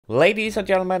Ladies and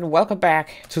gentlemen, welcome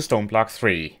back to StoneBlock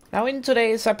 3. Now in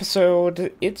today's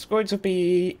episode, it's going to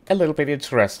be a little bit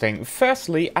interesting.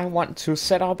 Firstly, I want to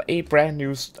set up a brand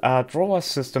new drawer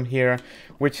system here,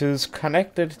 which is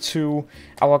connected to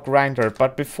our grinder.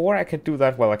 But before I can do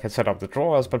that, well, I can set up the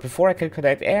drawers, but before I can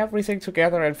connect everything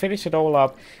together and finish it all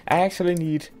up, I actually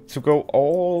need to go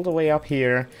all the way up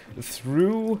here,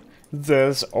 through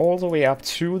this, all the way up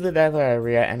to the nether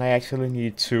area, and I actually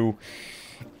need to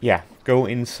go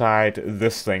inside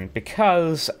this thing,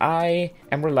 because I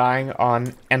am relying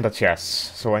on ender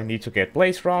chests. So I need to get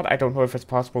blaze rod. I don't know if it's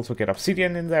possible to get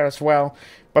obsidian in there as well,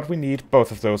 but we need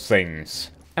both of those things.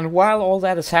 And while all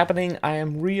that is happening, I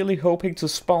am really hoping to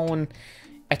spawn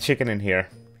a chicken in here.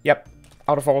 Yep,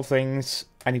 out of all things,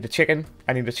 I need a chicken.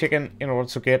 I need a chicken in order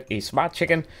to get a smart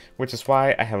chicken, which is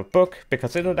why I have a book,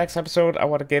 because in the next episode I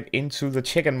want to get into the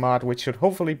chicken mod, which should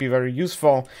hopefully be very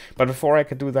useful. But before I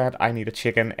can do that, I need a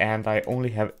chicken, and I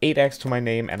only have 8 eggs to my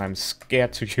name, and I'm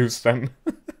scared to use them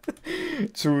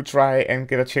to try and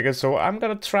get a chicken. So I'm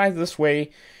gonna try this way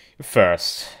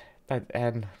first. I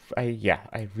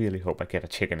really hope I get a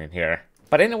chicken in here.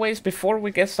 But anyways, before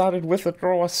we get started with the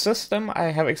drawer system,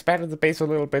 I have expanded the base a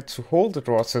little bit to hold the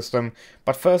drawer system.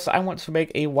 But first I want to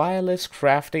make a wireless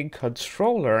crafting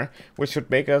controller, which should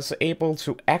make us able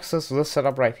to access this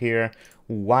setup right here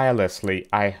wirelessly,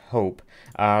 I hope.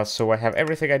 So I have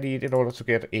everything I need in order to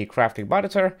get a crafting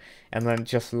monitor, and then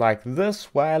just like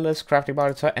this, wireless crafting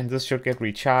monitor, and this should get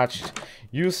recharged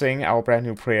using our brand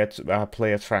new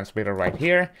player transmitter right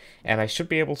here. And I should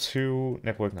be able to,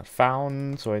 network not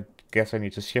found, so I guess I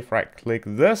need to shift right click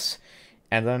this,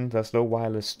 and then there's no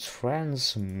wireless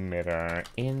transmitter.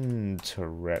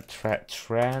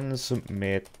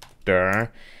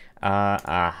 Transmitter.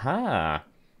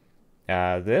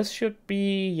 This should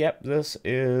be, yep, this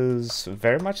is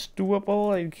very much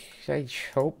doable. I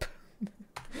hope.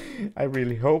 I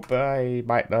really hope. I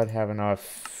might not have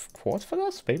enough quartz for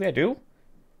this. Maybe I do.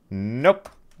 Nope,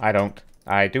 I don't.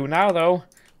 I do now though.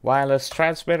 Wireless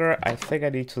transmitter. I think I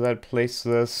need to then place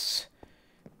this.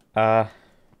 I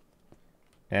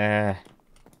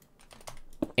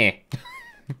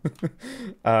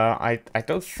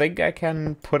don't think I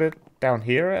can put it down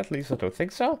here. At least I don't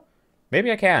think so.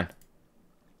 Maybe I can.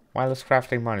 Wireless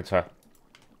crafting monitor.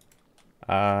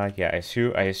 Yeah, I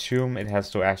assume it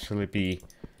has to actually be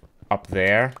up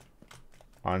there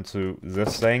onto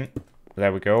this thing.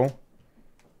 There we go.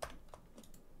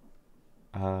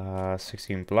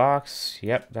 16 blocks.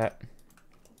 Yep, that.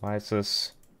 Why is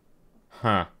this?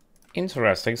 Huh.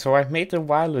 Interesting. So I've made the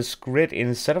wireless grid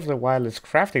instead of the wireless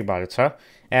crafting monitor,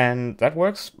 and that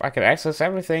works. I can access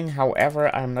everything.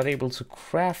 However, I'm not able to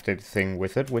craft anything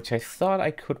with it, which I thought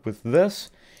I could with this.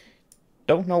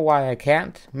 Don't know why I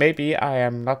can't. Maybe I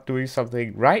am not doing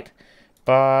something right,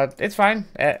 but it's fine.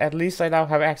 At least I now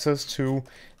have access to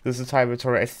this entire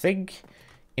inventory, I think,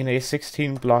 in a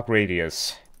 16 block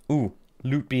radius. Ooh.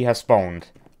 Loot bee has spawned.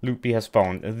 Loot bee has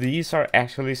spawned. These are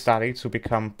actually starting to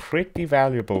become pretty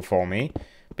valuable for me,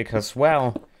 because,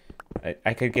 well,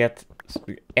 I could get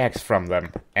eggs from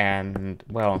them. And,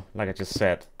 well, like I just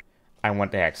said, I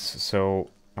want eggs. So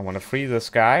I want to free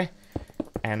this guy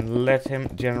and let him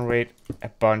generate a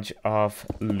bunch of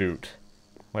loot.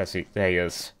 Where's he? There he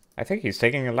is. I think he's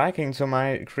taking a liking to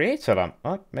my create setup.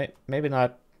 Oh, maybe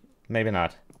not. Maybe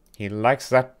not. He likes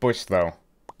that bush, though.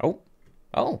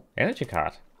 Oh, energy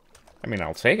card. I mean,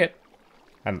 I'll take it.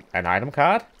 An item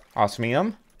card?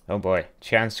 Osmium? Oh boy,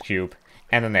 chance cube.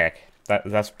 And an egg.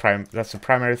 That's the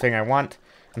primary thing I want.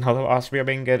 Another osmium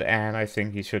ingot, and I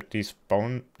think he should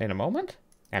despawn in a moment.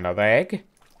 Another egg.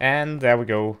 And there we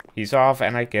go. He's off,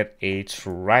 and I get a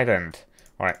trident.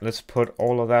 Alright, let's put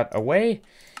all of that away.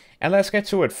 And let's get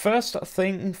to it. First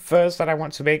thing first that I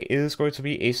want to make is going to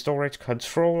be a storage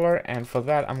controller. And for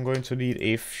that, I'm going to need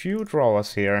a few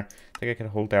drawers here. I think I can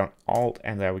hold down Alt,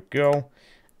 and there we go.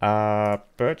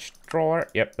 Birch drawer.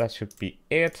 Yep, that should be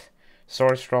it.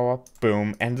 Storage drawer.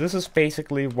 Boom. And this is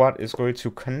basically what is going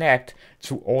to connect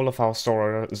to all of our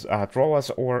drawers,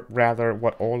 or rather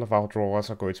what all of our drawers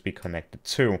are going to be connected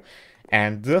to.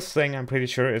 And this thing, I'm pretty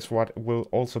sure, is what will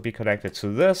also be connected to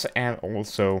this, and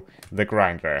also the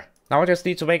grinder. Now I just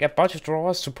need to make a bunch of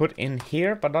drawers to put in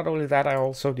here, but not only that, I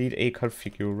also need a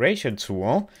configuration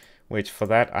tool, which for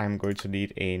that I'm going to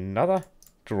need another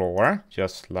drawer,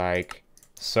 just like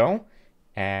so.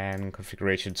 And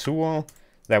configuration tool,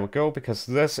 there we go, because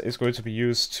this is going to be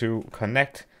used to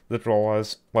connect the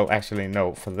drawers. Well, actually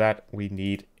no, for that we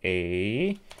need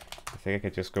a I think I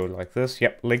could just go like this.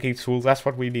 Yep, linking tool, that's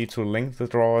what we need to link the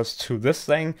drawers to this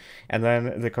thing. And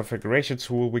then the configuration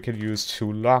tool we can use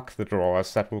to lock the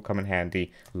drawers. That will come in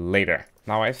handy later.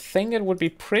 Now I think it would be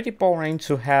pretty boring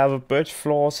to have birch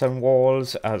floors and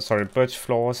walls, birch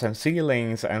floors and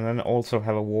ceilings, and then also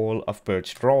have a wall of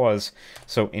birch drawers.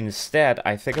 So instead,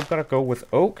 I think I'm gonna go with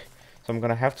oak. So I'm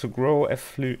gonna have to grow a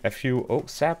few oak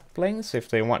saplings if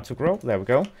they want to grow. There we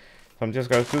go. So I'm just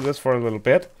going to do this for a little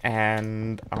bit,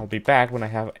 and I'll be back when I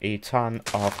have a ton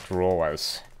of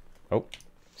drawers. Oh,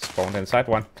 spawned inside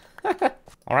one.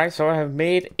 Alright, so I have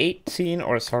made 16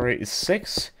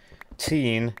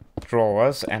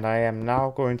 drawers, and I am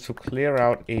now going to clear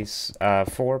out a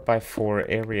 4x4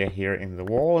 area here in the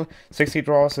wall. 60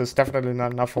 drawers is definitely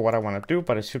not enough for what I want to do,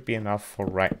 but it should be enough for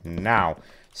right now.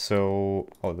 So,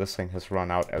 oh, this thing has run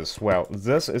out as well.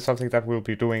 This is something that we'll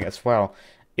be doing as well.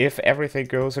 If everything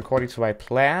goes according to my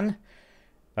plan,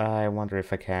 I wonder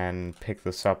if I can pick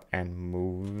this up and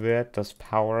move it. Does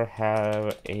power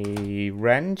have a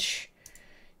wrench?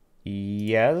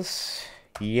 Yes.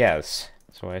 Yes.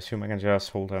 So I assume I can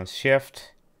just hold down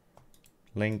shift,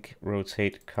 link,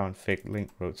 rotate, config,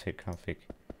 link, rotate, config.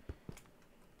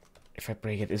 If I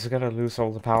break it, is it gonna lose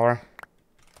all the power?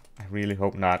 I really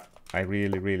hope not. I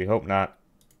really hope not.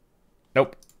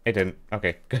 Nope, it didn't.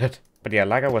 Okay, good. But yeah,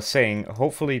 like I was saying,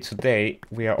 hopefully today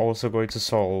we are also going to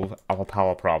solve our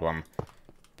power problem.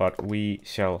 But we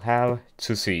shall have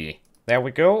to see. There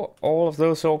we go, all of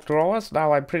those oak drawers.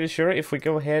 Now I'm pretty sure if we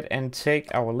go ahead and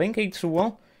take our linking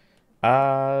tool,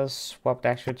 swapped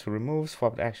action to remove,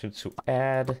 swapped action to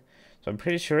add. So I'm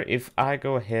pretty sure if I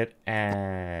go ahead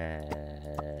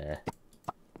and...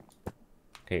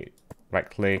 Okay, right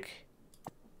click.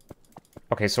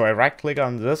 Okay, so I right click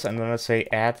on this and then I say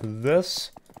add this.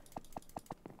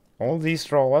 All these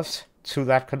drawers to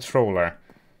that controller.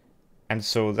 And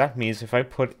so that means if I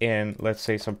put in, let's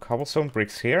say, some cobblestone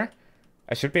bricks here,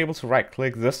 I should be able to right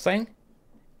click this thing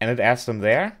and it adds them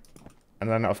there.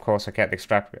 And then of course I can't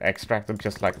extract them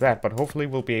just like that, but hopefully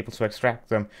we'll be able to extract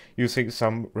them using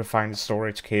some refined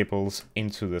storage cables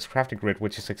into this crafting grid,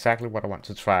 which is exactly what I want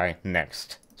to try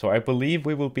next. So I believe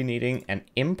we will be needing an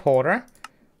importer,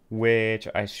 which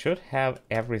I should have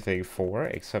everything for,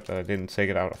 except that I didn't take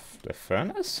it out of the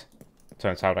furnace.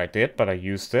 Turns out I did, but I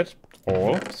used it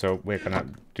all. So we're gonna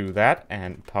do that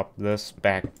and pop this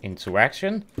back into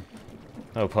action.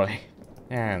 Oh boy.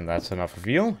 And that's enough of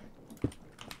you.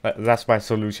 That's my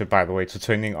solution, by the way, to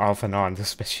turning off and on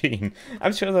this machine.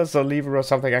 I'm sure there's a lever or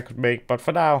something I could make, but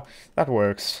for now, that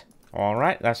works.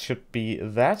 Alright, that should be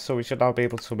that. So we should now be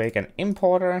able to make an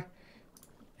importer,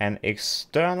 an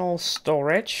external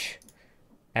storage,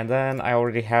 and then I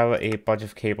already have a bunch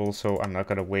of cables, so I'm not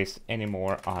gonna waste any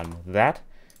more on that.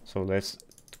 So let's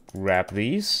grab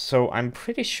these. So I'm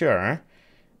pretty sure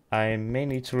I may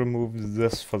need to remove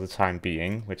this for the time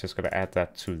being, which is gonna add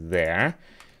that to there.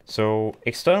 So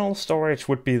external storage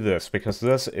would be this, because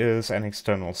this is an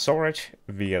external storage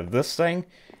via this thing,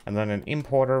 and then an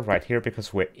importer right here,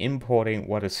 because we're importing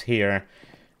what is here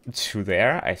to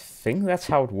there. I think that's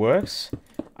how it works.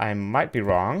 I might be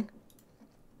wrong,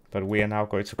 but we are now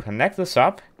going to connect this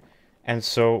up. And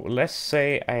so let's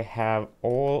say I have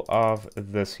all of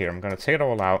this here. I'm going to take it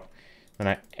all out, then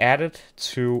I add it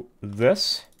to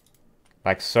this,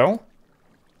 like so.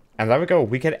 And there we go,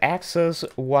 we can access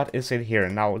what is in here.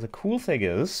 Now the cool thing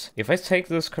is, if I take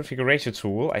this configuration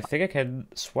tool, I think I can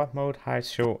swap mode, hide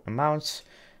show amounts,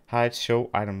 hide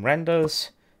show item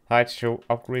renders, hide show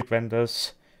upgrade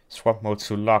renders, swap mode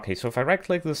to lock. Okay, so if I right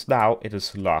click this now, it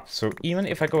is locked. So even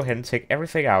if I go ahead and take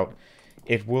everything out,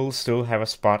 it will still have a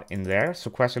spot in there. So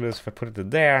question is, if I put it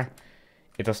in there,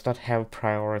 it does not have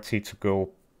priority to go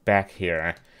back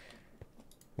here,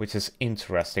 which is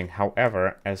interesting.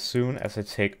 However, as soon as I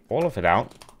take all of it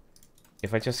out,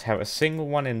 if I just have a single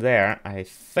one in there, I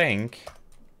think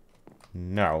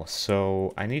no.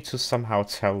 So I need to somehow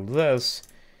tell this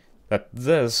that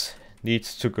this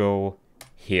needs to go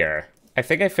here. I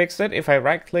think I fixed it. If I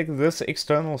right click this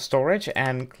external storage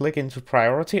and click into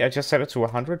priority, I just set it to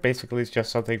 100. Basically, it's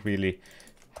just something really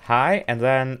high, and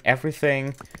then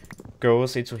everything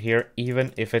goes into here,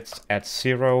 even if it's at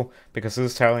 0, because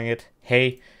this is telling it,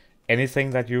 hey, anything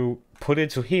that you put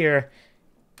into here,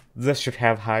 this should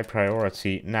have high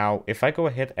priority. Now, if I go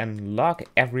ahead and lock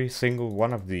every single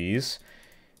one of these,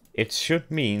 it should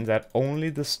mean that only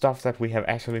the stuff that we have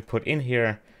actually put in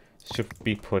here should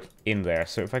be put in there.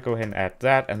 So if I go ahead and add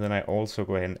that, and then I also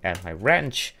go ahead and add my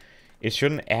wrench, it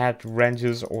shouldn't add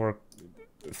wrenches or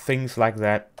things like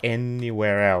that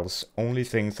anywhere else. Only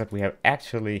things that we have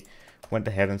actually went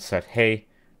ahead and said, hey,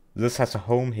 this has a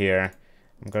home here.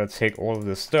 I'm gonna take all of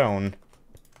the stone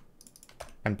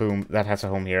and boom, that has a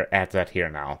home here, add that here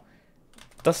now.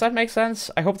 Does that make sense?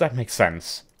 I hope that makes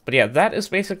sense. But yeah, that is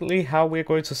basically how we're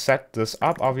going to set this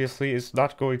up. Obviously, it's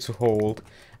not going to hold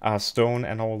stone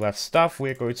and all that stuff.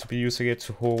 We're going to be using it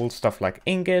to hold stuff like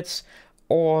ingots,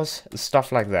 ores,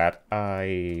 stuff like that.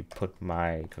 I put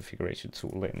my configuration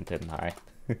tool in, didn't I?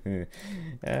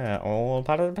 All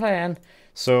part of the plan.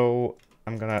 So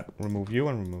I'm gonna remove you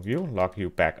and remove you, lock you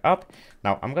back up.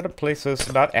 Now I'm gonna place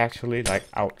this not actually like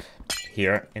out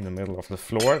here in the middle of the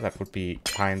floor. That would be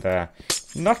kinda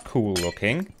not cool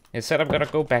looking. Instead, I'm gonna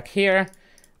go back here.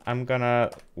 I'm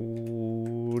gonna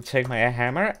take my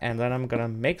hammer and then I'm gonna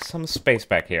make some space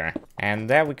back here. And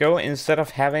there we go. Instead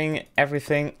of having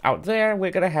everything out there,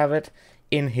 we're gonna have it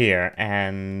in here.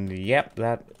 And yep,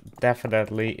 that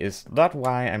definitely is not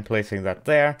why I'm placing that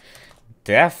there.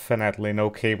 Definitely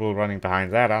no cable running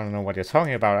behind that. I don't know what you're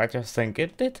talking about. I just think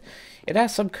it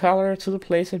has some color to the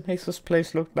place. It makes this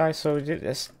place look nice. So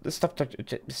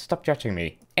stop judging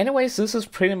me. Anyways, this is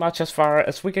pretty much as far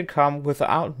as we can come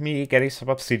without me getting some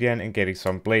obsidian and getting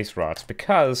some blaze rods,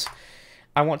 because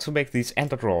I want to make these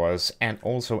ender drawers and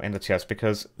also ender chests,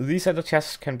 because these ender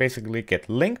chests can basically get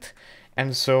linked,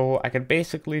 and so I can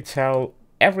basically tell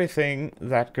everything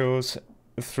that goes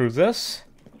through this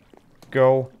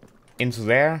go into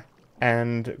there,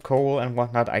 and coal and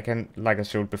whatnot I can, like I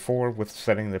showed before with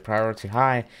setting the priority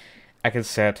high, I can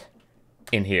set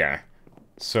in here.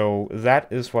 So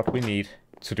that is what we need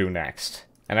to do next.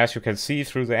 And as you can see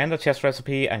through the ender chest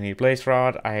recipe, I need blaze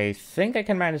rod. I think I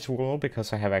can manage wool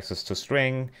because I have access to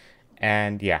string.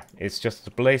 And yeah, it's just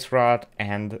the blaze rod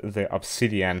and the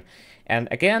obsidian. And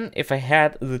again, if I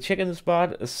had the chicken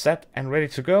spot set and ready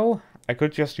to go, I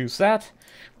could just use that.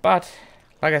 But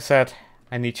like I said,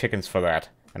 I need chickens for that.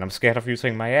 And I'm scared of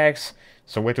using my eggs,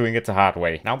 so we're doing it the hard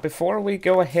way. Now, before we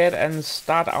go ahead and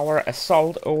start our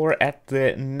assault over at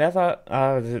the nether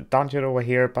the dungeon over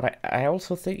here, but I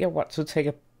also think I want to take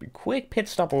a quick pit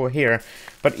stop over here.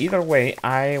 But either way,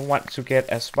 I want to get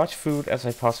as much food as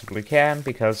I possibly can,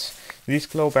 because these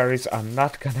glowberries are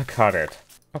not gonna cut it.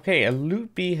 Okay, a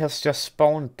loot bee has just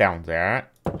spawned down there.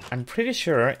 I'm pretty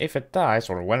sure if it dies,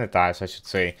 or when it dies I should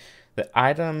say, the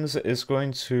items is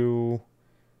going to...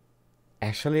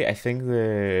 Actually, I think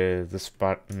the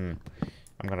spot... I'm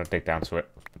gonna dig down to it.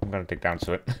 I'm gonna dig down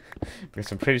to it.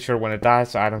 Because I'm pretty sure when it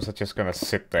dies, the items are just gonna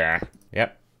sit there.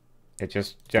 Yep. It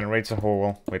just generates a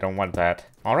hole. We don't want that.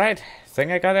 Alright,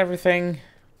 think I got everything.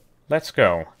 Let's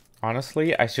go.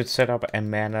 Honestly, I should set up a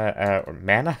matter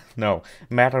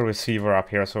receiver up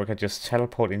here so I can just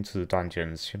teleport into the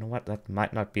dungeons. You know what? That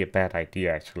might not be a bad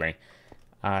idea, actually.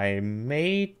 I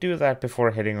may do that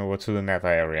before heading over to the nether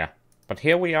area. But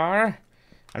here we are.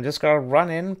 I'm just gonna run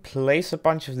in, place a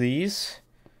bunch of these,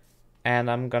 and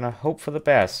I'm gonna hope for the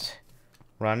best.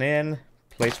 Run in,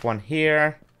 place one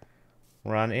here,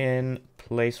 run in,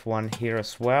 place one here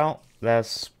as well. There's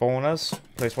spawners.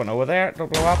 Place one over there.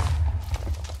 Don't blow up.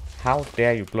 How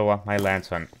dare you blow up my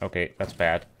lantern? Okay, that's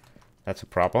bad. That's a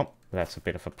problem. That's a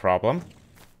bit of a problem.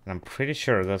 And I'm pretty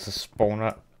sure there's a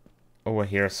spawner over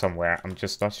here somewhere. I'm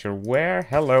just not sure where.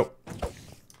 Hello.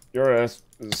 You're a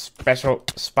special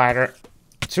spider.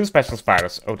 2 special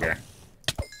spiders. Oh dear.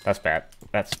 That's bad.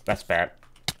 That's bad.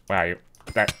 Where are you?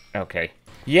 Okay.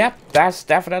 Yep, that's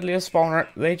definitely a spawner.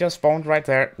 They just spawned right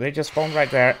there. They just spawned right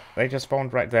there. They just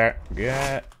spawned right there.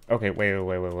 Yeah. Okay, wait.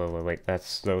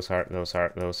 Those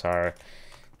are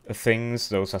things.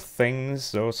 Those are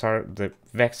things. Those are the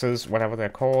vexes, whatever they're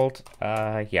called.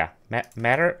 Yeah.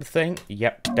 Matter thing?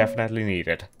 Yep, definitely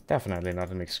needed. Definitely not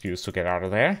an excuse to get out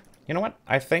of there. You know what?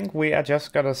 I think we are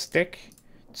just gonna stick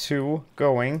to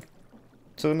going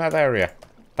to the nether area.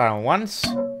 Down once.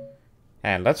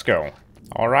 And let's go.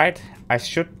 Alright, I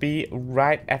should be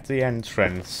right at the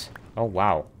entrance. Oh,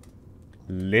 wow.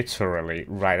 Literally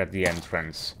right at the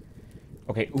entrance.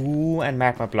 Okay, ooh, and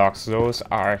magma blocks. Those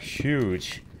are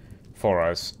huge for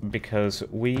us. Because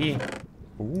we...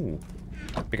 Ooh.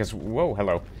 Because... Whoa,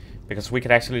 hello. Because we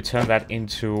could actually turn that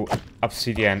into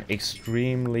obsidian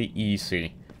extremely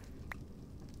easy.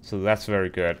 So that's very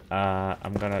good.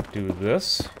 I'm gonna do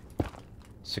this.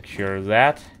 Secure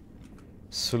that.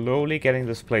 Slowly getting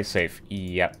this place safe.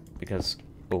 Yep, because...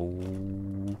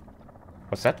 Oh...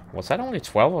 Was that only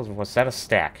 12 or was that a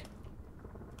stack?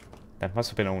 That must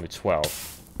have been only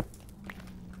 12.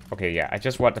 Okay, yeah, I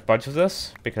just want a bunch of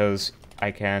this because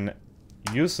I can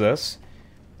use this.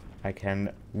 I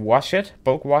can wash it,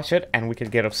 bulk wash it, and we can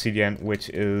get obsidian, which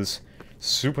is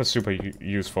super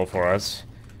useful for us.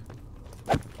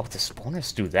 Oh, the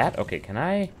spawners do that? Okay, can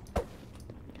I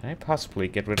possibly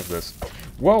get rid of this?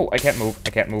 Whoa, I can't move.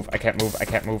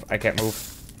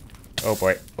 Oh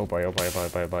boy.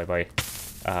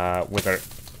 Wither.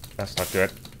 That's not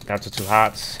good. Down to 2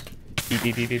 hearts.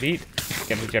 Eat.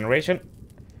 Get regeneration.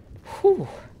 Whew.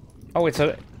 Oh,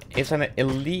 it's an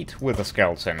elite wither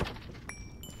skeleton.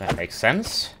 That makes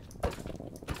sense.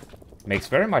 Makes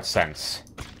very much sense.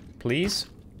 Please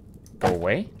go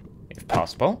away, if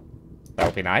possible. That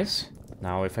would be nice.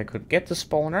 Now, if I could get the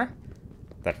spawner,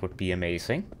 that would be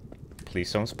amazing.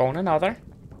 Please don't spawn another.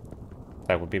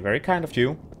 That would be very kind of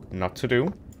you not to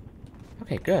do.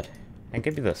 Okay, good. And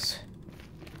give me this.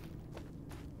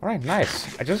 Alright,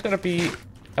 nice. I just gotta be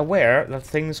aware that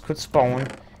things could spawn.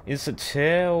 Is it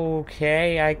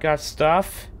okay? I got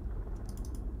stuff.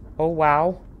 Oh,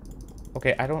 wow.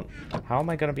 Okay, I don't... How am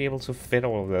I gonna be able to fit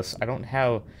all of this? I don't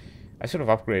have... I should have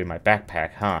upgraded my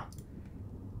backpack, huh?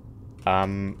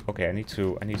 Okay, I need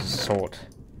to sort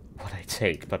what I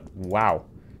take, but wow.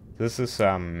 This is,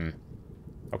 okay,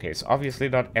 it's obviously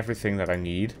not everything that I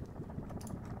need.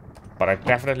 But I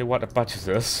definitely want a bunch of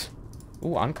this.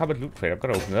 Ooh, uncovered loot crate. I've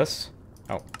got to open this.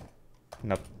 Oh.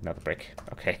 Another brick.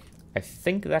 Okay. I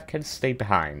think that can stay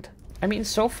behind. I mean,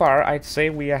 so far, I'd say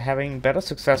we are having better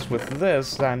success with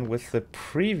this than with the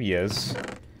previous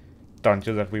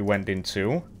dungeon that we went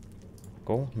into.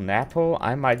 Golden apple.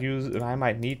 I might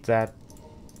need that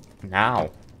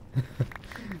now.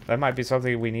 That might be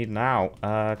something we need now.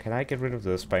 Can I get rid of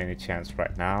this by any chance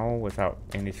right now without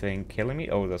anything killing me?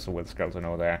 Oh, there's a wither skeleton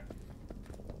over there.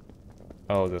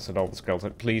 Oh, there's an old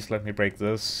skeleton. Please let me break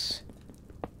this.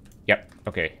 Yep.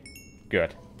 Okay.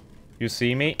 Good. You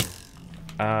see me?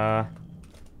 I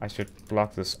should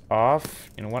block this off.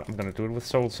 You know what? I'm gonna do it with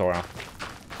soul soil.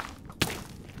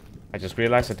 I just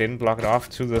realized I didn't block it off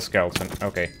to the skeleton.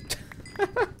 Okay.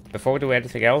 Before we do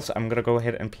anything else, I'm gonna go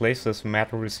ahead and place this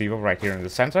matter receiver right here in the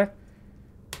center.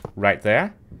 Right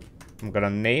there. I'm gonna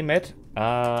name it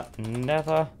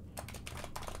Nether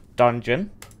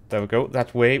Dungeon. There we go.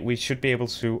 That way we should be able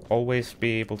to always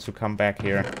be able to come back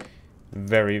here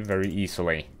very, very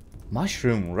easily.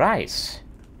 Mushroom rice.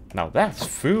 Now that's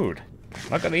food.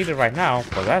 Not gonna eat it right now,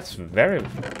 but that's very,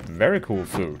 very cool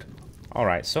food.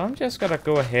 Alright, so I'm just gonna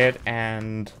go ahead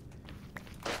and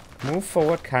move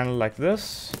forward kind of like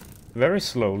this. Very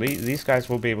slowly. These guys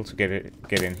will be able to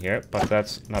get in here, but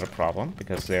that's not a problem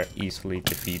because they're easily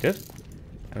defeated.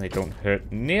 And they don't hurt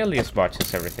nearly as much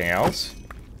as everything else.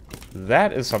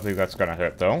 That is something that's gonna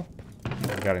hurt though.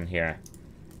 What we got in here?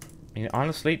 I mean,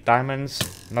 honestly,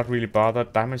 diamonds, not really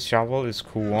bothered. Diamond shovel is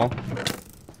cool.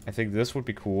 I think this would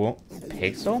be cool.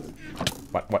 Pigs though?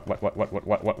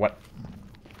 What?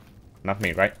 Not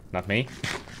me, right? Not me.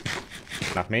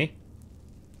 Not me.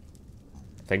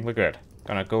 I think we're good.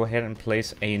 Gonna go ahead and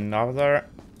place another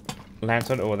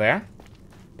lantern over there.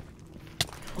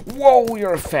 Whoa,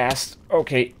 you're fast.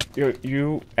 Okay,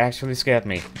 you actually scared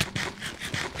me.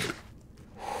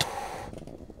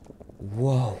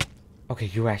 Whoa. Okay,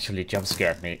 you actually jump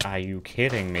scared me. Are you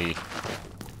kidding me?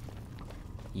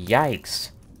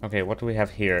 Yikes. Okay, what do we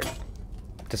have here?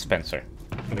 Dispenser.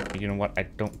 You know what? I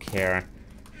don't care.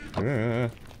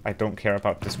 I don't care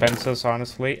about dispensers,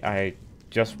 honestly. I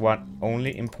just want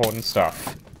only important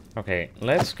stuff. Okay,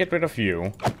 let's get rid of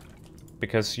you.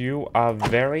 Because you are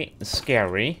very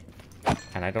scary.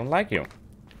 And I don't like you.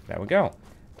 There we go.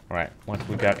 Alright, what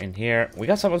we got in here? We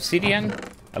got some obsidian.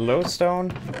 A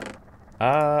lodestone.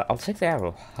 I'll take the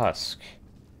arrow husk.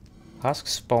 Husk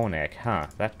spawn egg, huh?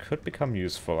 That could become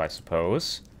useful, I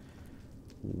suppose.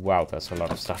 Wow, there's a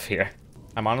lot of stuff here.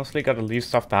 I'm honestly gonna leave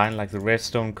stuff behind, like the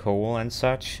redstone coal and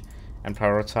such, and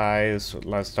prioritize a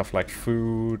lot of stuff like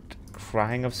food,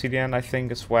 crying obsidian, I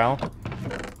think, as well.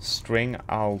 String,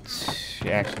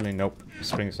 actually, nope.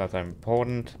 String's not that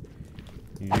important.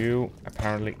 You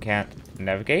apparently can't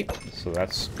navigate, so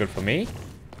that's good for me.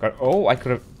 But, oh, I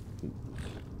could have...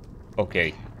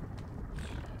 Okay.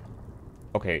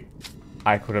 Okay.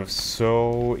 I could have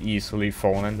so easily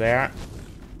fallen there.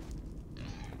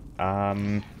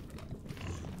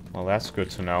 Well, that's good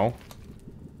to know.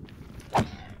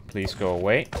 Please go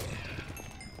away.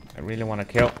 I really want to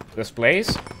kill this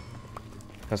blaze.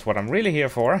 Because what I'm really here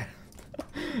for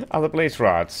are the blaze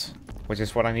rods. Which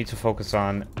is what I need to focus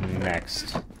on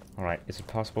next. Alright, is it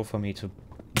possible for me to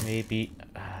maybe...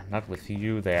 not with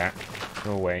you there.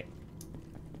 Go away.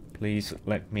 Please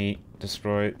let me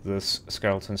destroy this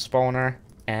skeleton spawner.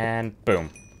 And boom.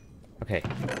 Okay,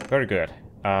 very good.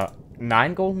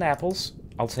 9 golden apples.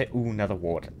 I'll say, ooh, nether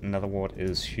wart. Nether wart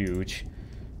is huge.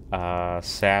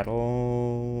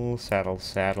 Saddle.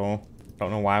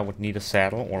 Don't know why I would need a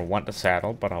saddle or want a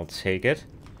saddle, but I'll take it.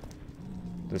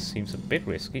 This seems a bit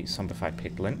risky. Zombified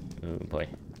piglin. Oh boy.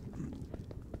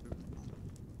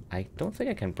 I don't think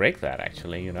I can break that,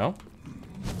 actually, you know.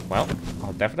 Well,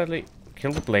 I'll definitely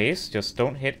kill the blaze. Just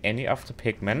don't hit any of the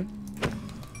pigmen.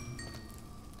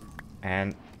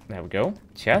 And there we go.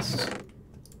 Chest.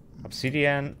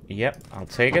 Obsidian. Yep, I'll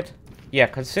take it. Yeah,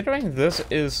 considering this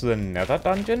is the nether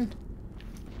dungeon,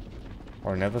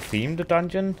 or nether themed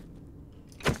dungeon,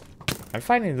 I'm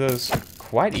finding this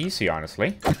quite easy,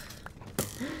 honestly.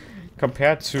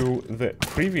 Compared to the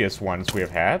previous ones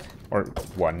we've had,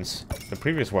 the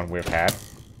previous one we've had,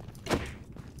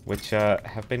 which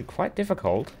have been quite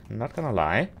difficult, I'm not gonna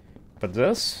lie. But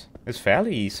this is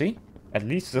fairly easy, at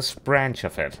least this branch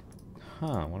of it.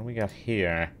 Huh, what do we got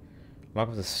here? Log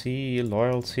of the Sea,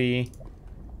 Loyalty,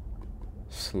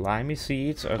 Slimy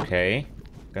Seeds, okay.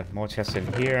 Got more chests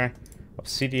in here.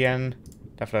 Obsidian,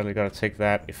 definitely gotta take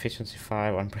that. Efficiency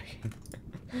 5, Unbreaking.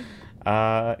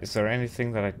 Is there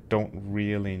anything that I don't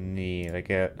really need? I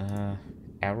get,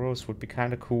 arrows would be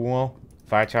kind of cool.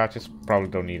 Fire charges, probably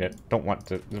don't need it.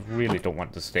 Really don't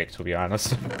want the stick, to be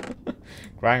honest.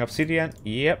 Grinding obsidian,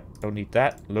 yep, don't need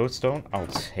that. Lodestone, I'll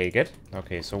take it.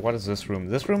 Okay, so what is this room?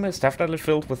 This room is definitely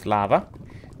filled with lava.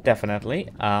 Definitely.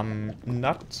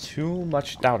 Not too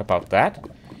much doubt about that.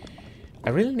 I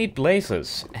really need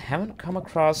blazes. I haven't come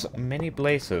across many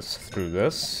blazes through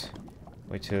this,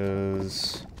 which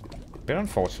is a bit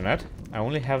unfortunate. I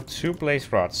only have 2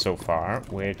 blaze rods so far,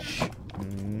 which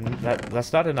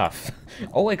that's not enough.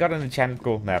 Oh, I got an enchanted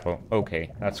gold apple.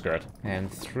 Okay, that's good.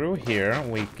 And through here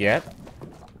we get...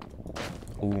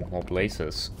 Ooh, more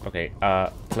blazes. Okay,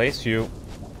 place you.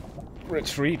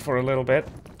 Retreat for a little bit.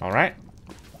 Alright.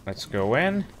 Let's go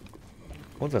in.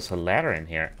 Oh, there's a ladder in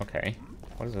here. Okay.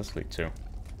 What does this lead to?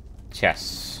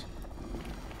 Chests.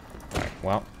 Alright,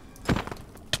 well.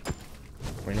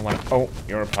 Really want to... Oh,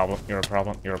 you're a problem. You're a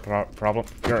problem. You're a problem.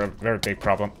 You're a very big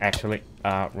problem, actually.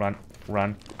 Run.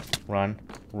 Run. Run.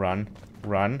 Run.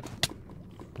 Run.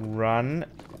 Run.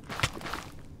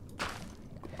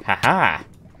 Haha!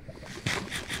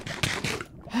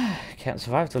 Can't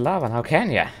survive the lava now, can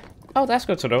ya? Oh, that's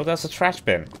good to know. There's a trash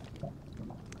bin.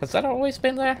 Has that always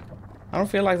been there? I don't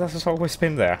feel like that has always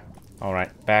been there.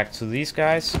 Alright, back to these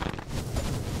guys.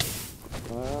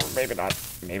 Maybe not.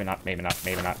 Maybe not. Maybe not.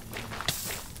 Maybe not.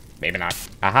 Maybe not.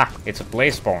 Aha! It's a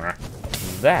blaze spawner.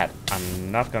 That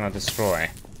I'm not gonna destroy.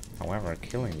 However,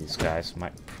 killing these guys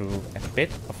might prove a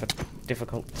bit of a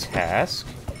difficult task.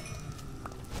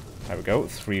 There we go.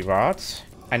 3 rods.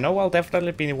 I know I'll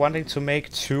definitely be wanting to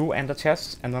make 2 ender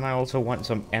chests, and then I also want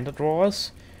some ender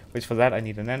drawers, which for that I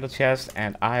need an ender chest,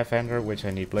 and I have ender, which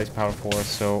I need blaze power for,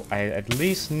 so I at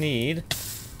least need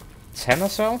 10 or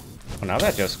so. Oh, now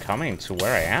they're just coming to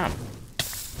where I am.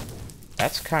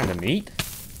 That's kind of neat.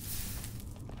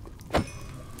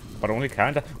 But only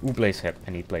kind of... Ooh, blaze head.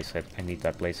 I need blaze head. I need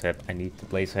that blaze head. I need the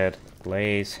blaze head.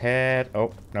 Blaze head.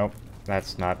 Oh, no.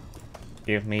 That's not...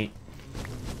 Give me...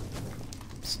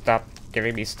 Stop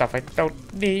giving me stuff I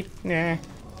don't need. Nah.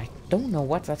 I don't know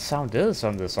what that sound is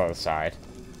on this other side.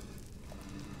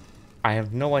 I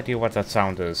have no idea what that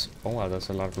sound is. Oh, well, there's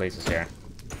a lot of blazes here.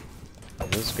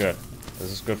 This is good. This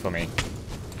is good for me.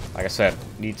 Like I said,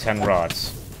 need 10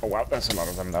 rods. Oh, wow, that's a lot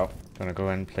of them, though. Gonna go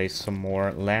ahead and place some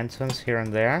more lanterns here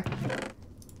and there.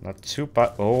 Not too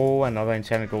but oh, another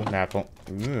enchanted golden apple.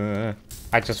 Ugh.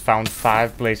 I just found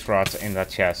 5 blaze rods in that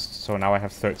chest, so now I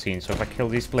have 13. So if I kill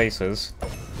these blazes,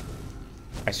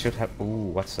 I should have...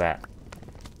 Ooh, what's that?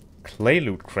 Clay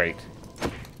loot crate.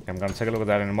 I'm gonna take a look at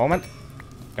that in a moment.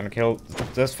 Gonna kill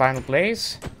this final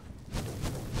blaze.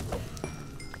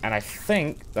 And I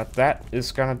think that that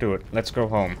is gonna do it. Let's go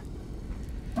home.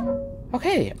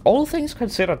 Okay, all things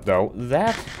considered though,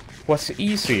 that was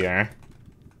easier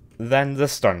than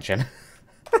this dungeon.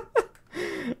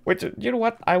 Which, you know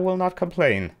what, I will not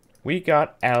complain. We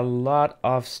got a lot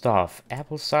of stuff.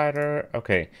 Apple cider,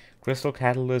 okay. Crystal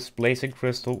catalyst, blazing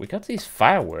crystal. We got these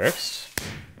fireworks,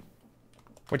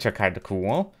 which are kind of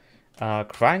cool.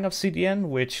 Crying obsidian,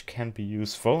 which can be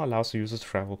useful. Allows the user to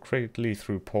travel quickly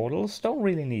through portals. Don't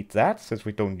really need that, since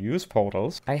we don't use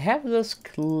portals. I have this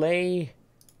clay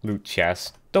loot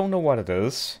chest. Don't know what it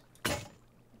is.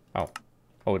 Oh.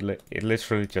 Oh, it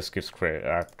literally just gives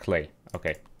clay.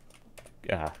 Okay.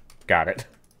 Got it.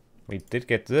 We did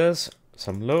get this.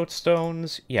 Some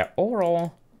lodestones. Yeah,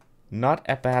 overall, not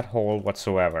a bad haul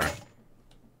whatsoever.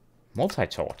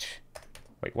 Multi-torch.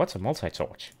 Wait, what's a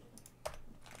multi-torch?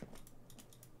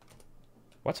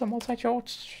 What's a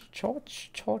multi-torch?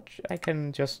 Torch? I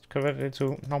can just convert it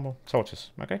into normal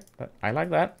torches. Okay, I like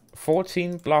that.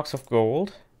 14 blocks of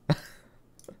gold.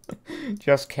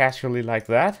 Just casually like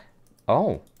that.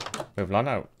 Oh, we've run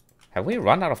out. Have we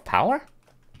run out of power?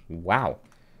 Wow.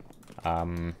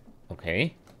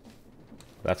 Okay.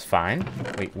 That's fine.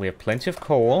 We have plenty of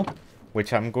coal.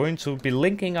 which I'm going to be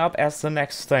linking up as the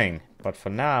next thing. But for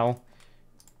now,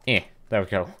 there we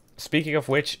go. Speaking of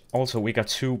which, also we got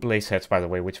 2 blaze heads, by the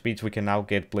way, which means we can now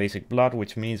get blazing blood,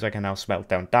 which means I can now smelt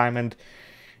down diamond.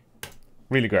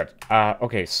 Really good.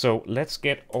 Okay, so let's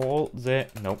get all the...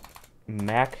 Nope.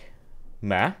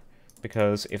 Magma.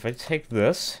 Because if I take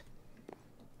this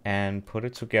and put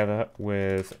it together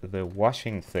with the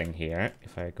washing thing here,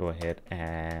 if I go ahead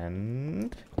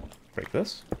and break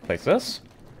this, place this,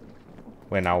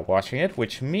 we're now washing it,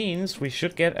 which means we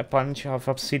should get a bunch of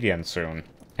obsidian soon.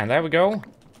 And there we go.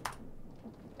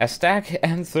 A stack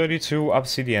and 32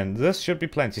 obsidian. This should be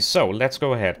plenty. So, let's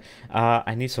go ahead.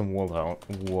 I need some wool though.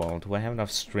 Wool. Do I have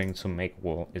enough string to make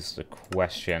wool is the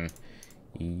question.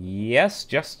 Yes,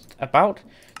 just about.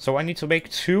 So I need to make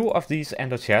 2 of these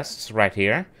ender chests right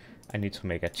here. I need to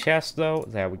make a chest though.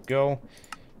 There we go.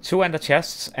 2 ender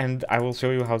chests, and I will show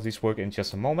you how these work in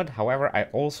just a moment. However, I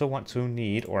also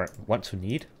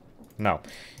No.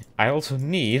 I also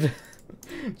need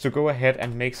to go ahead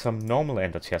and make some normal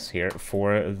ender chests here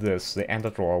for this, the ender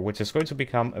drawer, which is going to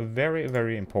become very,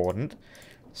 very important.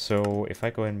 So if I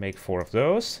go and make 4 of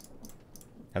those,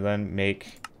 and then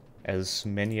make as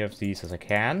many of these as I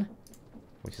can,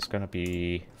 which is gonna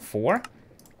be 4,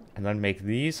 and then make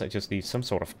these, I just need some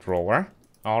sort of drawer.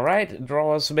 Alright,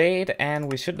 drawers made,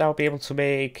 and we should now be able to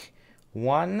make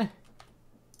 1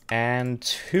 and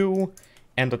 2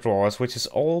 ender drawers, which is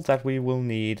all that we will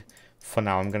need for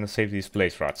now. I'm gonna save these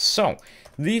blaze rods. So,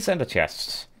 these ender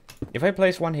chests. If I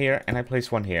place one here and I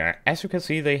place one here, as you can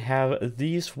see, they have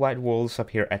these white walls up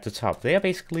here at the top. They are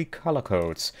basically color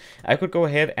codes. I could go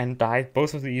ahead and dye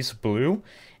both of these blue,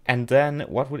 and then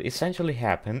what would essentially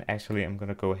happen, actually I'm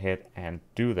gonna go ahead and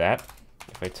do that.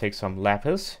 If I take some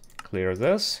lapis, clear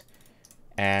this,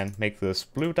 and make this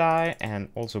blue dye, and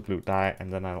also blue dye,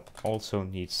 and then I'll also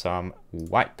need some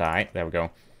white dye. There we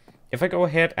go. If I go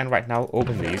ahead and right now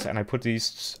open these, and I put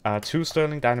these 2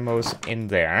 sterling dynamos in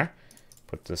there,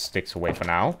 put the sticks away for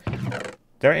now,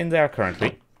 they're in there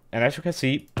currently, and as you can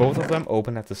see, both of them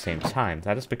open at the same time.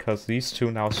 That is because these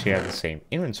 2 now share the same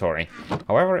inventory.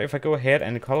 However, if I go ahead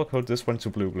and color code this one to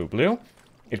blue, blue, blue,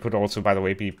 it could also, by the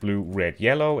way, be blue, red,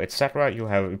 yellow, etc. You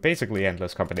have basically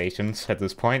endless combinations at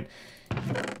this point.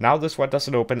 Now this one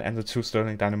doesn't open, and the 2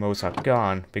 sterling dynamos are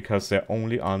gone because they're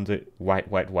only on the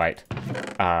white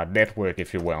network,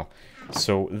 if you will.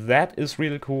 So that is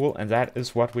really cool, and that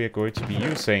is what we are going to be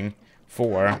using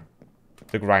for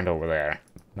the grind over there.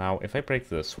 Now, if I break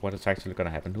this, what is actually going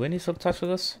to happen? Do I need some touch with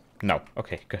this? No.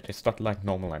 Okay, good. It's not like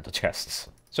normal ender chests.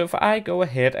 So if I go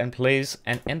ahead and place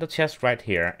an ender chest right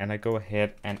here, and I go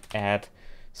ahead and add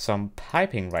some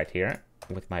piping right here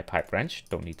with my pipe wrench,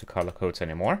 don't need to color codes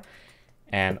anymore,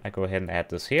 and I go ahead and add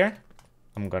this here,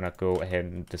 I'm gonna go ahead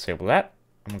and disable that.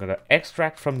 I'm gonna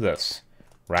extract from this,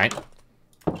 right?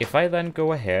 If I then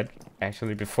go ahead,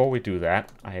 actually before we do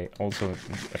that, I also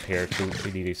appear to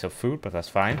be needing some food, but that's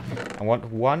fine. I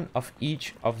want 1 of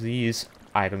each of these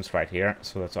items right here.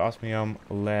 So that's osmium,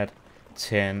 lead,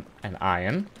 tin, and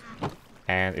iron.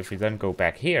 And if we then go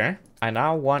back here, I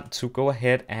now want to go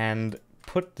ahead and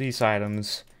put these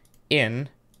items in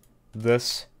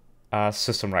this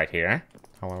system right here.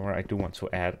 However, I do want to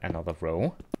add another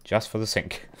row just for the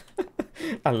sink.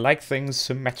 I like things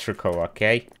symmetrical,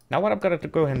 okay? Now what I'm gonna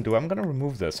go ahead and do, I'm gonna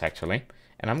remove this actually,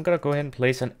 and I'm gonna go ahead and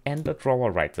place an ender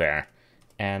drawer right there.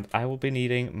 And I will be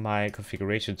needing my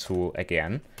configuration tool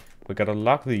again. We're gonna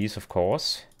lock these, of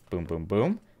course. Boom, boom,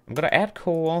 boom. I'm gonna add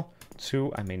coal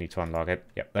to, I may need to unlock it.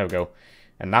 Yep, there we go.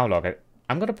 And now lock it.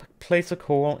 I'm gonna place a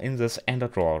coal in this ender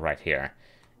drawer right here.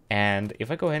 And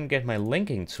if I go ahead and get my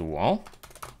linking tool,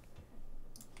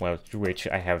 well, which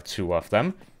I have 2 of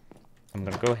them, I'm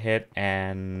gonna go ahead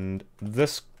and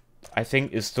this, I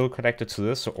think, is still connected to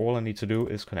this, so all I need to do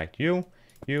is connect you,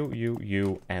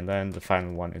 and then the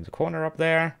final one in the corner up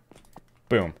there.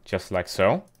 Boom, just like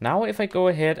so. Now if I go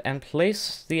ahead and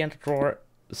place the ender drawer,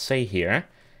 say here,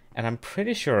 and I'm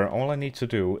pretty sure all I need to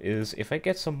do is, if I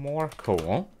get some more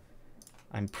coal,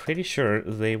 I'm pretty sure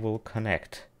they will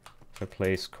connect. If I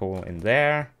place coal in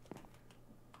there,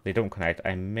 they don't connect.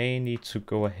 I may need to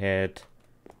go ahead.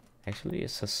 Actually, it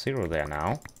says 0 there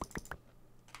now.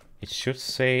 It should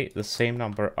say the same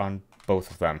number on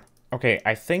both of them. Okay,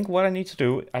 I think what I need to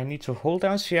do, I need to hold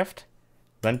down shift,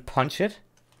 then punch it,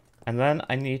 and then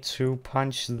I need to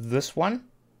punch this one.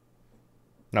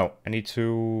 No, I need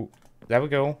to, there we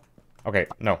go. Okay,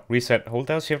 no, reset, hold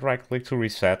down shift, right click to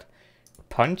reset,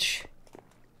 punch,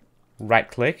 right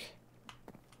click,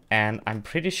 and I'm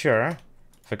pretty sure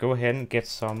if I go ahead and get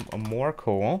some more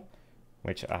coal,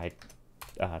 which I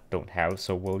don't have,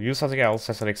 so we'll use something else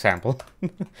as an example.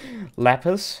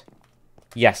 Lapis,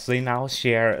 yes, they now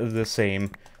share the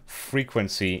same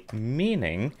frequency,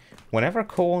 meaning whenever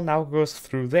coal now goes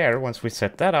through there, once we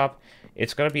set that up,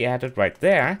 it's going to be added right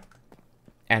there,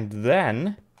 and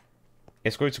then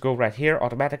it's going to go right here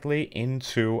automatically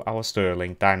into our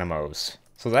Stirling dynamos.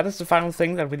 So that is the final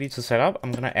thing that we need to set up.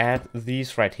 I'm going to add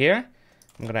these right here.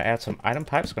 I'm going to add some item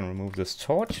pipes. I'm going to remove this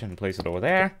torch and place it over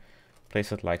there.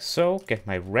 Place it like so. Get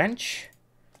my wrench.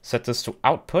 Set this to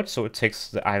output so it takes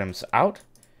the items out.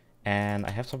 And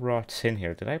I have some raw tin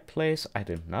here. Did I place? I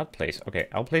did not place. Okay,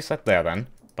 I'll place that there then.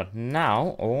 But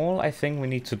now, all I think we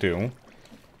need to do...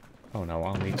 Oh no,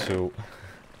 I'll need to...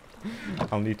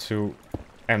 I'll need to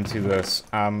empty this.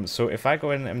 So if I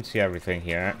go in and empty everything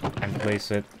here and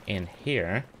place it in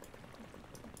here,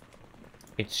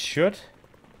 it should...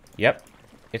 Yep,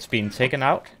 it's been taken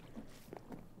out.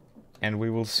 And we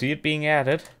will see it being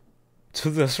added to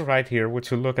this right here. Would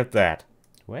you look at that?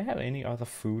 Do I have any other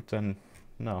food than...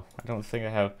 No, I don't think I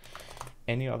have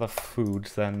any other food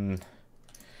than...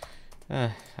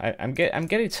 I'm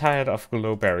getting tired of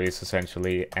glowberries,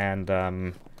 essentially, and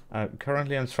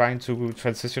currently I'm trying to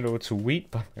transition over to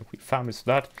wheat, but my wheat farm is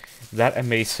not that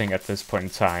amazing at this point in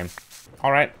time.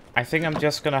 Alright, I think I'm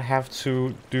just gonna have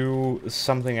to do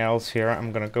something else here.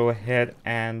 I'm gonna go ahead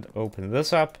and open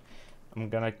this up. I'm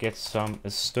gonna get some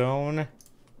stone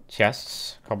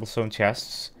chests, cobblestone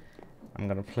chests. I'm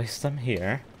gonna place them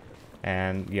here.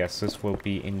 And yes, this will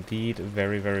be indeed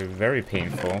very, very, very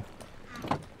painful.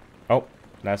 Oh,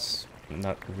 that's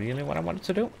not really what I wanted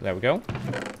to do. There we go.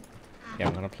 Yeah,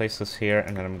 I'm gonna place this here,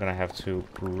 and then I'm gonna have to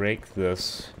break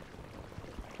this.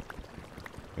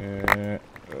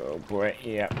 Oh boy,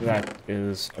 yeah, that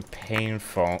is a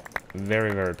painful.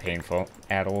 Very, very painful.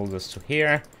 Add all this to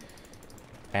here.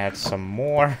 Add some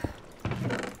more.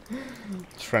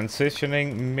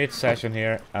 Transitioning mid-session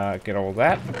here. Get all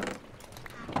that.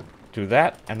 Do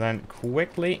that, and then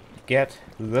quickly get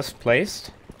this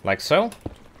placed, like so.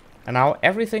 And now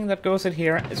everything that goes in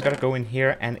here is gonna go in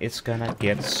here, and it's gonna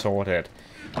get sorted.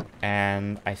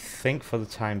 And I think for the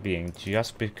time being,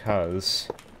 just because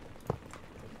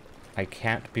I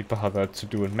can't be bothered to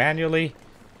do it manually,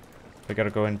 we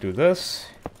gotta go and do this,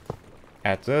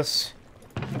 add this,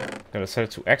 gotta set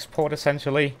it to export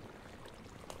essentially,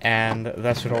 and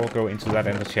that should all go into that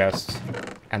ender chest,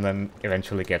 and then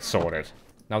eventually get sorted.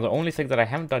 Now the only thing that I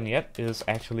haven't done yet is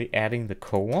actually adding the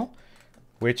coal,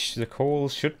 which the coal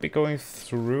should be going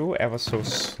through ever so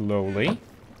slowly.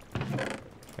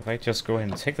 If I just go ahead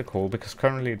and take the coal, because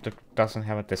currently it doesn't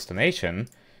have a destination.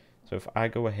 So if I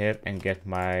go ahead and get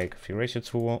my configuration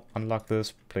tool, unlock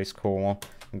this, place coal,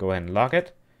 and go ahead and lock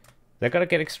it, they're gonna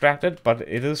get extracted, but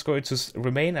it is going to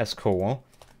remain as coal.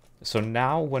 So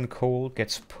now when coal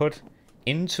gets put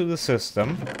into the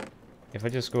system, if I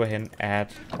just go ahead and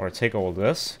add, or take all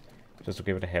this, just to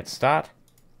give it a head start,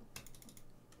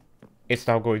 it's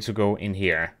now going to go in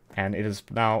here. And it is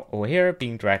now over here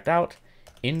being dragged out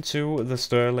into the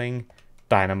Stirling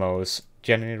dynamos,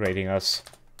 generating us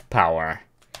power.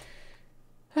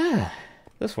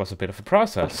 This was a bit of a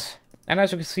process. And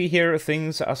as you can see here,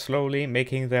 things are slowly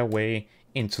making their way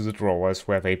into the drawers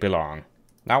where they belong.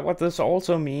 Now what this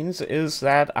also means is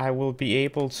that I will be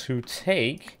able to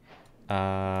take...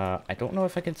 I don't know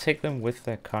if I can take them with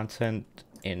the content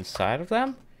inside of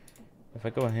them. If I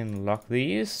go ahead and lock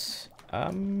these,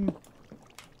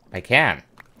 I can.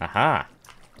 Aha.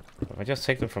 If I just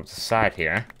take them from the side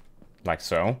here, like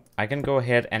so, I can go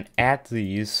ahead and add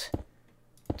these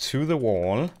to the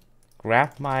wall,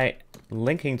 grab my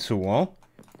linking tool,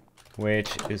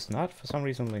 which is not for some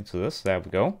reason linked to this. There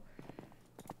we go.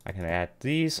 I can add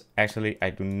these. Actually,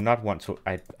 I do not want to.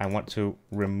 I want to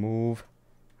remove.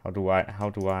 How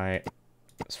do I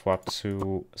swap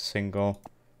to single?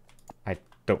 I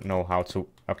don't know how to.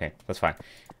 Okay, that's fine.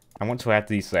 I want to add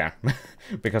these there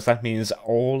because that means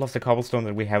all of the cobblestone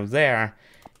that we have there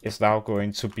is now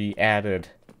going to be added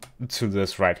to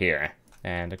this right here.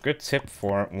 And a good tip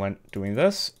for when doing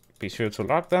this, be sure to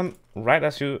lock them right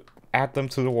as you add them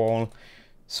to the wall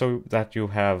so that you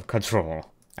have control.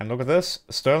 And look at this,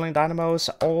 Stirling dynamos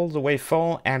all the way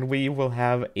full, and we will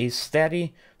have a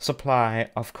steady supply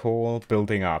of coal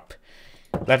building up.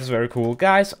 That is very cool.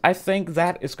 Guys, I think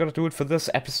that is going to do it for this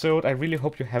episode. I really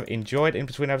hope you have enjoyed. In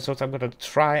between episodes, I'm going to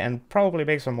try and probably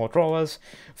make some more drawers,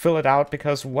 fill it out,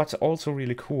 because what's also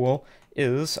really cool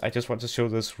is, I just want to show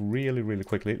this really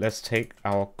quickly. Let's take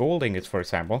our gold ingots, for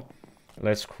example.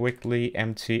 Let's quickly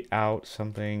empty out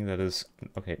something that is...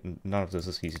 Okay, none of this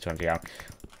is easy to empty out.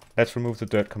 Let's remove the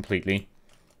dirt completely.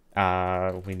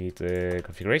 We need the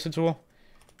configuration tool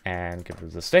and get rid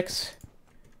of the sticks.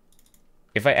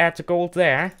 If I add the gold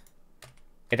there,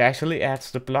 it actually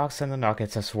adds the blocks and the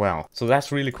nuggets as well. So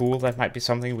that's really cool. That might be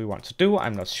something we want to do.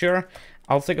 I'm not sure.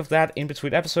 I'll think of that in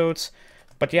between episodes.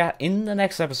 But yeah, in the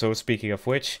next episode, speaking of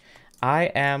which, I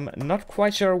am not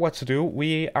quite sure what to do.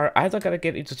 We are either gonna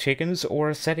get into chickens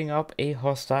or setting up a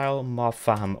hostile mob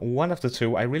farm. One of the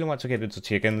two. I really want to get into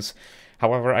chickens.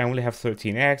 However, I only have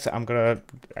 13 eggs. I'm gonna,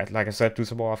 like I said, do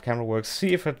some more off-camera work,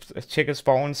 see if a chicken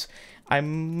spawns. I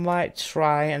might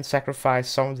try and sacrifice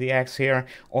some of the eggs here,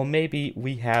 or maybe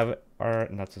we have, or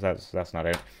not, that's not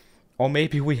it. Or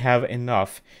maybe we have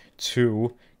enough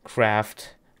to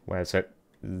craft, where is it?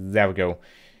 There we go.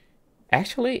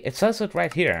 Actually, it says it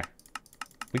right here.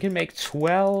 We can make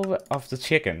 12 of the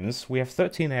chickens. We have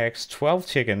 13 eggs, 12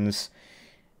 chickens.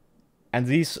 And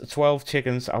these 12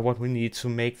 chickens are what we need to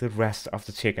make the rest of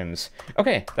the chickens.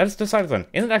 Okay, that's decided then.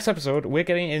 In the next episode, we're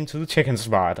getting into the chicken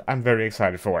spot. I'm very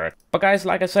excited for it. But guys,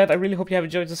 like I said, I really hope you have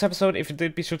enjoyed this episode. If you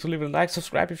did, be sure to leave a like,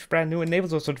 subscribe if you're brand new, enable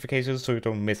those notifications so you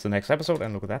don't miss the next episode.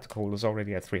 And look at that, the goal is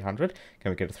already at 300.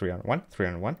 Can we get a 301?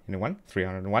 301? Anyone?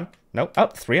 301? No? Oh,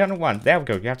 301. There we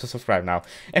go. You have to subscribe now.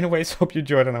 Anyways, hope you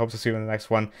enjoyed and I hope to see you in the next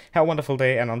one. Have a wonderful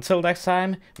day and until next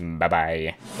time,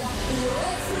 bye-bye.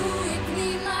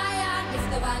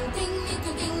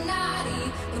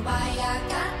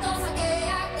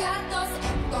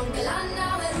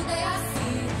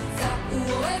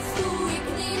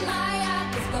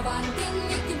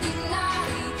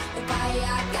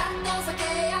 I got